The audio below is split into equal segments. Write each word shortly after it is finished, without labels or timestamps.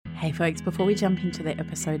Hey folks, before we jump into the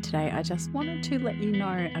episode today, I just wanted to let you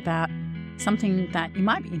know about something that you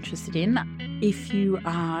might be interested in if you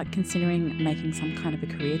are considering making some kind of a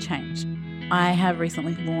career change. I have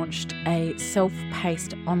recently launched a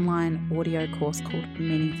self-paced online audio course called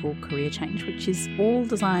Meaningful Career Change, which is all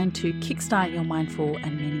designed to kickstart your mindful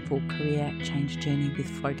and meaningful career change journey with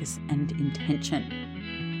focus and intention.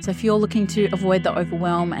 So if you're looking to avoid the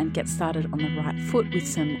overwhelm and get started on the right foot with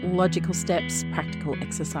some logical steps, practical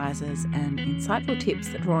exercises, and insightful tips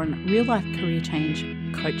that draw on real-life career change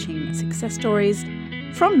coaching success stories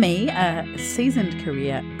from me, a seasoned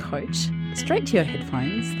career coach, straight to your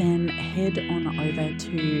headphones, then head on over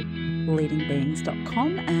to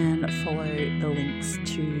leadingbeings.com and follow the links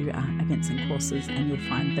to events and courses, and you'll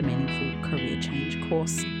find the Meaningful Career Change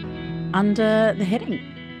course under the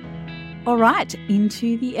heading. All right,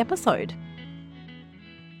 into the episode.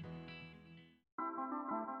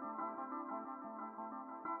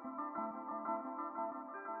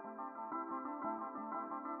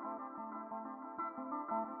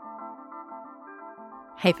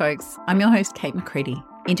 Hey folks, I'm your host Kate McCready,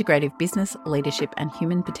 integrative business, leadership and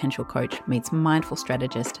human potential coach meets mindful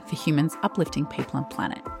strategist for humans uplifting people and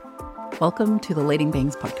planet. Welcome to the Leading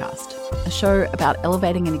Beings podcast, a show about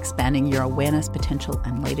elevating and expanding your awareness, potential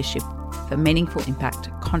and leadership for meaningful impact,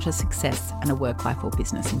 conscious success and a work-life or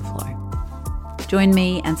business in flow. Join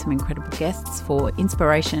me and some incredible guests for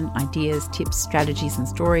inspiration, ideas, tips, strategies and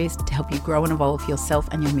stories to help you grow and evolve yourself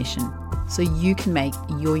and your mission so you can make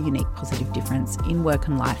your unique positive difference in work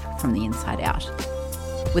and life from the inside out.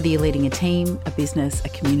 Whether you're leading a team, a business, a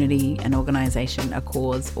community, an organisation, a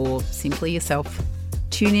cause, or simply yourself,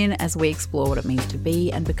 tune in as we explore what it means to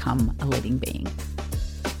be and become a leading being.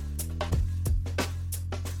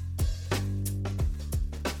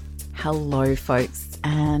 Hello, folks,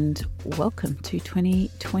 and welcome to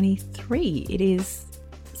 2023. It is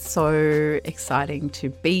so exciting to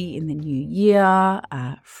be in the new year,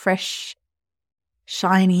 fresh,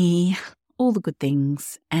 shiny, all the good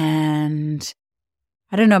things. And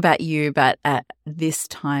I don't know about you, but at this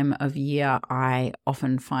time of year, I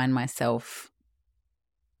often find myself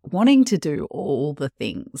wanting to do all the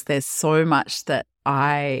things. There's so much that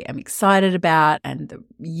I am excited about, and the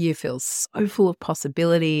year feels so full of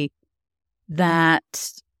possibility that,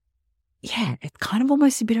 it's kind of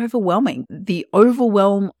almost a bit overwhelming. The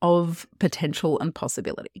overwhelm of potential and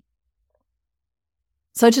possibility.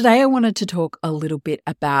 So today I wanted to talk a little bit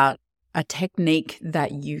about a technique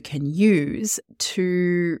that you can use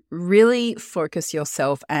to really focus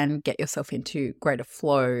yourself and get yourself into greater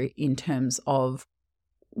flow in terms of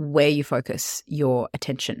where you focus your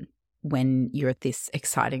attention when you're at this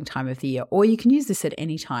exciting time of the year. Or you can use this at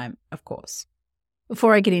any time, of course.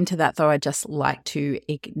 Before I get into that, though, I'd just like to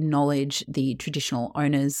acknowledge the traditional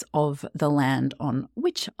owners of the land on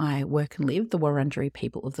which I work and live, the Wurundjeri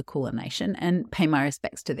people of the Kulin Nation, and pay my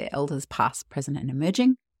respects to their elders past, present and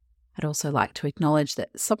emerging. I'd also like to acknowledge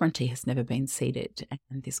that sovereignty has never been ceded,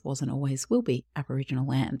 and this was and always will be Aboriginal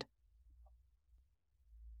land.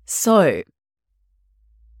 So,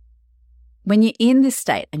 when you're in this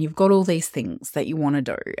state and you've got all these things that you want to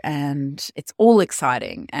do and it's all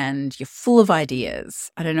exciting and you're full of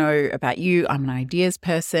ideas, I don't know about you, I'm an ideas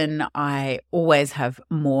person. I always have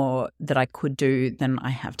more that I could do than I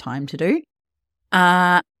have time to do.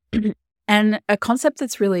 And a concept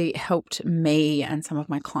that's really helped me and some of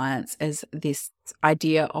my clients is this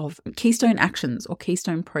idea of keystone actions or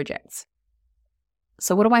keystone projects.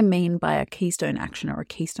 So what do I mean by a keystone action or a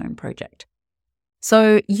keystone project?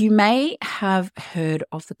 So you may have heard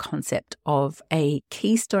of the concept of a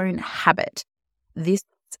keystone habit. This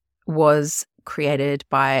was created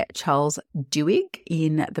by Charles Duhigg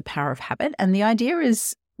in The Power of Habit. And the idea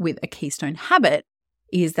is with a keystone habit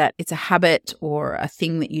is that it's a habit or a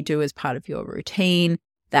thing that you do as part of your routine,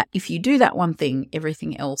 that if you do that one thing,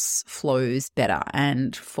 everything else flows better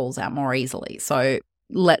and falls out more easily. So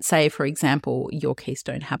let's say, for example, your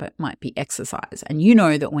keystone habit might be exercise. And you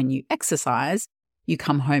know that when you exercise, you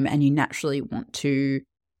come home and you naturally want to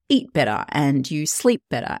eat better and you sleep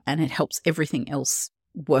better, and it helps everything else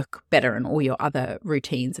work better and all your other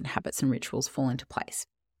routines and habits and rituals fall into place.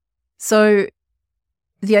 So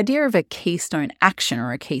the idea of a keystone action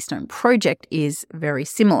or a keystone project is very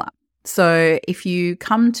similar. So if you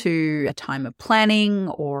come to a time of planning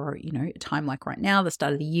or, a time like right now, the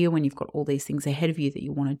start of the year when you've got all these things ahead of you that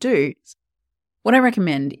you want to do, what I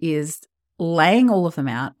recommend is laying all of them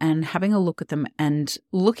out and having a look at them and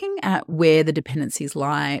looking at where the dependencies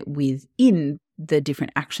lie within the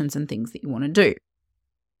different actions and things that you want to do.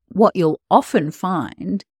 What you'll often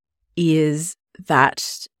find is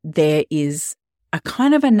that there is a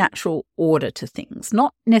kind of a natural order to things,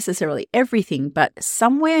 not necessarily everything, but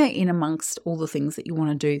somewhere in amongst all the things that you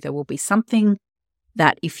want to do, there will be something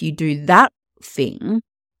that if you do that thing,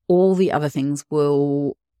 all the other things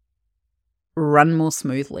will run more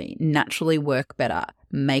smoothly, naturally work better,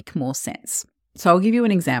 make more sense. So I'll give you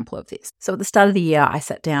an example of this. So at the start of the year, I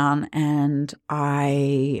sat down and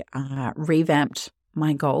I revamped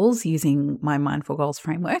my goals using my Mindful Goals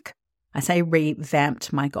framework. I say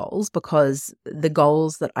revamped my goals because the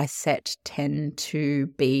goals that I set tend to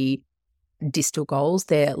be distal goals.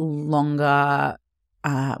 They're longer,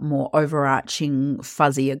 more overarching,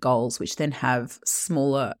 fuzzier goals, which then have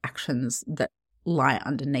smaller actions that lie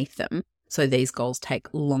underneath them. So these goals take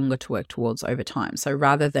longer to work towards over time. So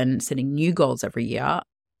rather than setting new goals every year,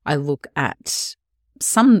 I look at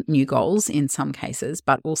some new goals in some cases,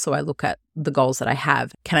 but also I look at the goals that I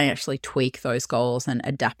have. Can I actually tweak those goals and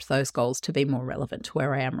adapt those goals to be more relevant to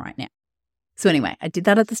where I am right now? So anyway, I did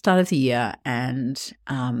that at the start of the year and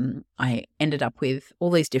I ended up with all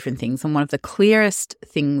these different things. And one of the clearest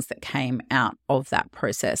things that came out of that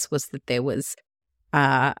process was that there was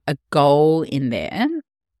a goal in there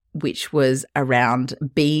which was around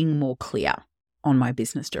being more clear on my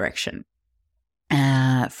business direction.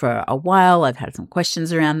 For a while, I've had some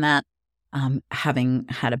questions around that. Having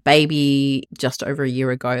had a baby just over a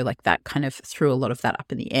year ago, like that kind of threw a lot of that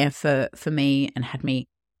up in the air for me and had me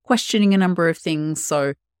questioning a number of things.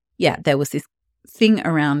 So yeah, there was this thing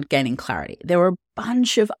around gaining clarity. There were a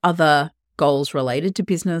bunch of other goals related to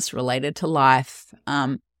business, related to life.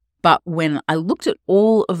 But when I looked at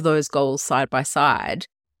all of those goals side by side,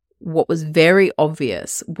 what was very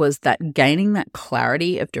obvious was that gaining that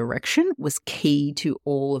clarity of direction was key to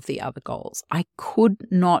all of the other goals. I could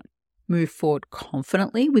not move forward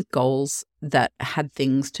confidently with goals that had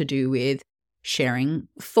things to do with sharing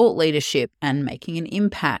thought leadership and making an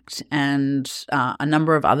impact and a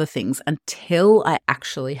number of other things until I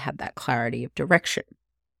actually had that clarity of direction.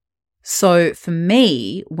 So for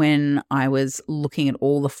me, when I was looking at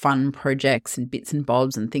all the fun projects and bits and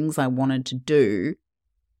bobs and things I wanted to do,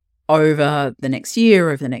 over the next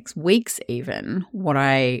year, over the next weeks even, what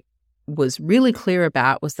I was really clear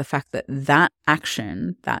about was the fact that that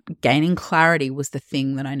action, that gaining clarity was the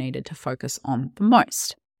thing that I needed to focus on the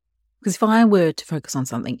most. Because if I were to focus on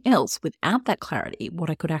something else without that clarity, what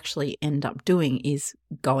I could actually end up doing is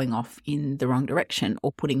going off in the wrong direction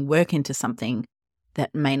or putting work into something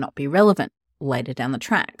that may not be relevant later down the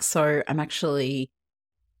track. So I'm actually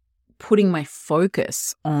putting my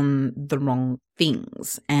focus on the wrong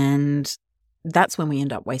things. And that's when we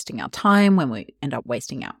end up wasting our time, when we end up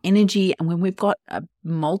wasting our energy, and when we've got a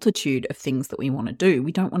multitude of things that we want to do.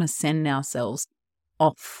 We don't want to send ourselves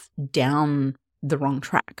off down the wrong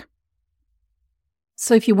track.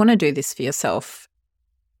 So if you want to do this for yourself,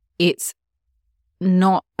 it's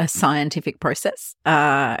not a scientific process.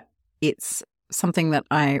 It's something that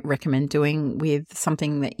I recommend doing with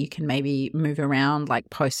something that you can maybe move around, like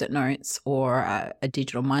Post-it notes or a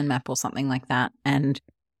digital mind map or something like that, and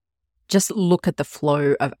just look at the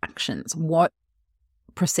flow of actions. What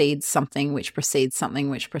precedes something, which precedes something,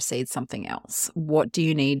 which precedes something else? What do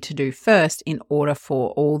you need to do first in order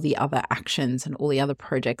for all the other actions and all the other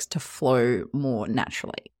projects to flow more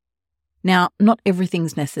naturally? Now, not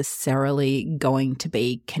everything's necessarily going to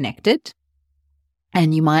be connected.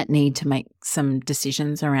 And you might need to make some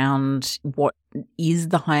decisions around what is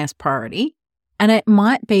the highest priority. And it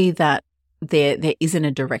might be that there isn't a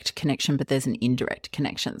direct connection, but there's an indirect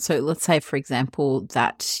connection. So let's say, for example,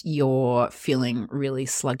 that you're feeling really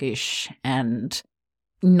sluggish and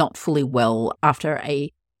not fully well after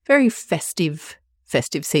a very festive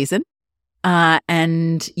season.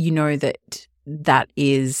 And you know that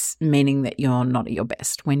is meaning that you're not at your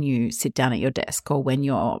best when you sit down at your desk or when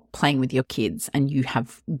you're playing with your kids and you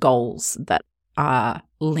have goals that are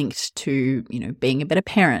linked to, being a better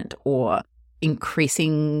parent or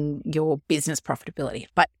increasing your business profitability.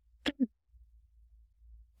 But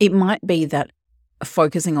it might be that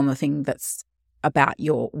focusing on the thing that's about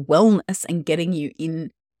your wellness and getting you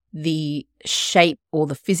in the shape or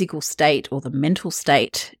the physical state or the mental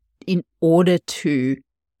state in order to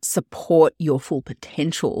support your full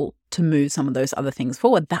potential to move some of those other things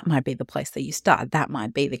forward, that might be the place that you start. That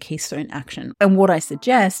might be the keystone action. And what I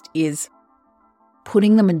suggest is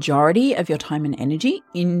putting the majority of your time and energy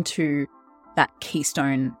into that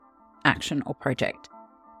keystone action or project.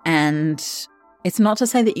 And it's not to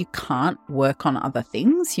say that you can't work on other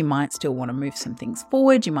things. You might still want to move some things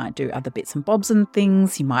forward. You might do other bits and bobs and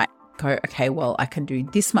things. You might go, okay, well, I can do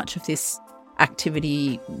this much of this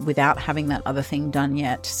activity without having that other thing done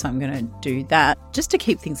yet. So I'm going to do that just to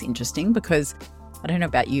keep things interesting, because I don't know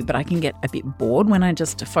about you, but I can get a bit bored when I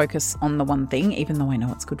just focus on the one thing, even though I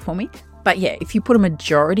know it's good for me. But yeah, if you put a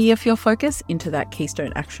majority of your focus into that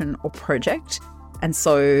keystone action or project, and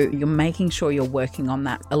so you're making sure you're working on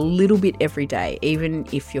that a little bit every day, even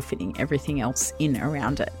if you're fitting everything else in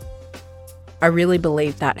around it. I really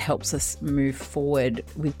believe that helps us move forward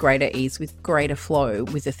with greater ease, with greater flow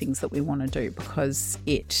with the things that we want to do, because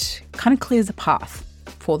it kind of clears a path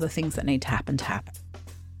for the things that need to happen.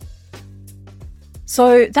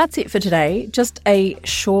 So that's it for today. Just a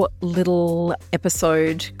short little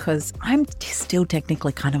episode because I'm still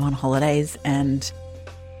technically kind of on holidays and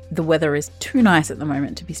the weather is too nice at the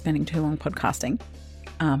moment to be spending too long podcasting.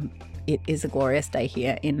 It is a glorious day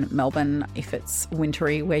here in Melbourne. If it's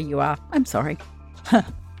wintry where you are, I'm sorry.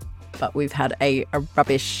 But we've had a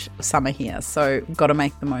rubbish summer here, so got to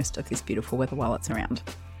make the most of this beautiful weather while it's around.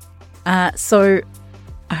 So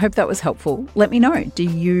I hope that was helpful. Let me know. Do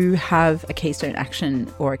you have a keystone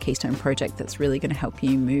action or a keystone project that's really going to help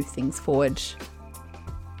you move things forward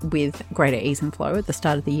with greater ease and flow at the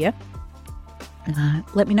start of the year?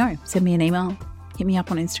 Let me know. Send me an email. Hit me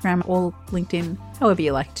up on Instagram or LinkedIn, however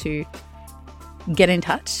you like to get in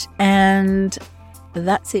touch. And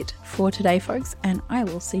that's it for today, folks. And I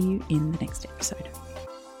will see you in the next episode.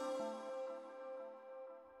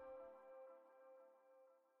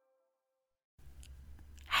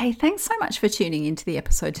 Hey, thanks so much for tuning into the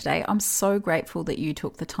episode today. I'm so grateful that you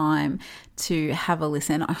took the time to have a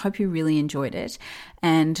listen. I hope you really enjoyed it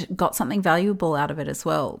and got something valuable out of it as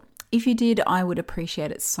well. If you did, I would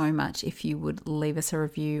appreciate it so much if you would leave us a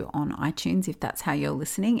review on iTunes, if that's how you're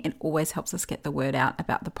listening. It always helps us get the word out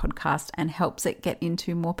about the podcast and helps it get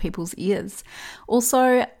into more people's ears.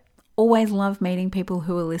 Also, always love meeting people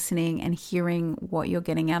who are listening and hearing what you're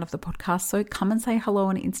getting out of the podcast. So come and say hello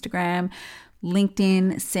on Instagram,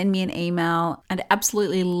 LinkedIn, send me an email. I'd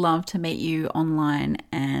absolutely love to meet you online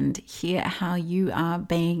and hear how you are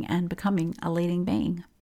being and becoming a leading being.